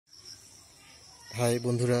High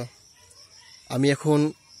বন্ধুরা, আমি এখন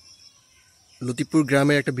লতিপুর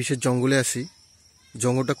গ্রামের একটা বিশেষ জঙ্গলে আছি।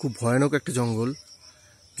 জঙ্গলটা খুব ভয়ানক একটা জঙ্গল।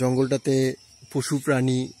 জঙ্গলটাতে পশু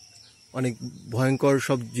প্রাণী, অনেক ভয়ঙ্কর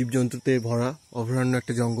সব জীবজন্তুতে ভরা অভয়ারণ্য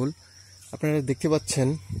একটা জঙ্গল। আপনারা দেখতে পাচ্ছেন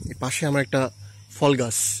এর পাশে আমার একটা ফল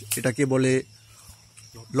গাছ, এটাকে বলে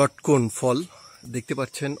লটকন ফল। দেখতে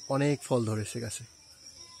পাচ্ছেন অনেক ফল ধরেছে গাছে,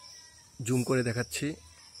 জুম করে দেখাচ্ছি।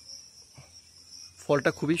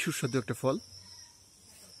 ফলটা খুবই সুস্বাদু একটা ফল।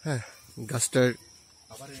 হ্যাঁ, গাছটার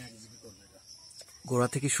গোড়া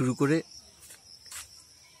থেকে শুরু করে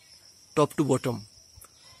টপ টু বটম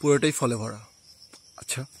পুরোটাই ফলে ভরা।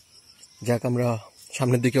 আচ্ছা, যাক আমরা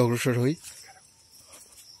সামনের দিকে অগ্রসর হই।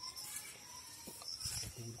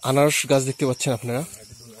 আনারস গাছ দেখতে পাচ্ছেন আপনারা,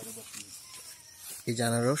 এই যে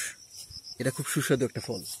আনারস, এটা খুব সুস্বাদু একটা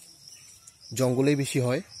ফল। জঙ্গলেই বেশি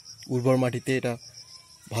হয়, উর্বর মাটিতে এটা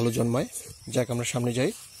ভালো জন্মায়। যাক আমরা সামনে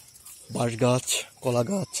যাই। বাঁশ গাছ, কলা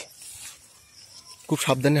গাছ, খুব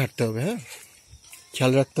সাবধানে হাঁটতে হবে, হ্যাঁ,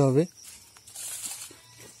 খেয়াল রাখতে হবে।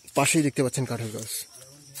 পাশেই দেখতে পাচ্ছেন কাঁঠাল গাছ।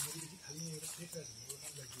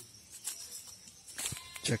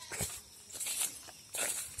 যাক,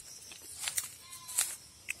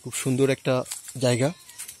 খুব সুন্দর একটা জায়গা,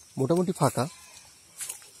 মোটামুটি ফাঁকা,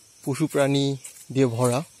 পশু প্রাণী দিয়ে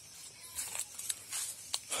ভরা।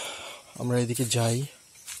 আমরা এদিকে যাই।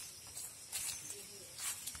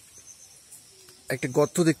 একটা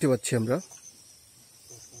গর্ত দেখতে পাচ্ছি আমরা,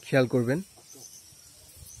 খেয়াল করবেন,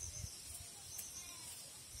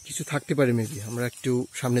 কিছু থাকতে পারে মেবি। আমরা একটু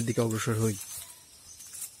সামনের দিকে অগ্রসর হই।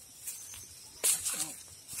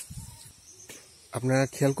 আপনারা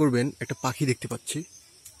খেয়াল করবেন, একটা পাখি দেখতে পাচ্ছি।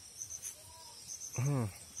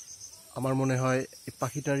 আমার মনে হয় এই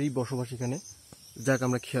পাখিটারই বসবাস এখানে। যাক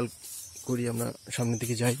আমরা খেয়াল করি, আমরা সামনের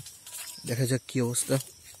দিকে যাই, দেখা যাক কি অবস্থা।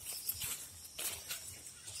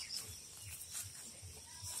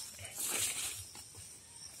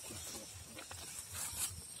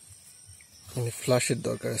 মানে ফ্ল্যাশের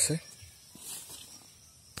দরকার আছে,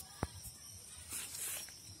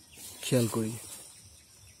 খেয়াল করি।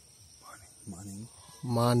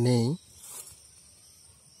 মা নেই,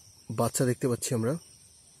 বাচ্চা দেখতে পাচ্ছি আমরা,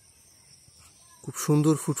 খুব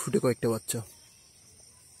সুন্দর ফুটফুটে কয়েকটা বাচ্চা।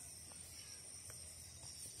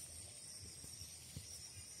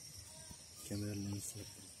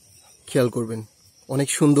 খেয়াল করবেন, অনেক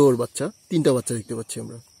সুন্দর বাচ্চা, তিনটা বাচ্চা দেখতে পাচ্ছি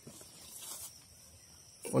আমরা,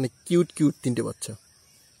 অনেক কিউট কিউট তিনটে বাচ্চা।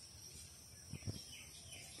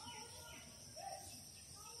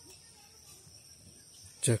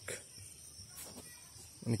 যাক,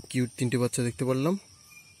 অনেক কিউট তিনটে বাচ্চা দেখতে পারলাম।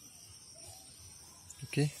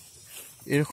 ওকে, এরকম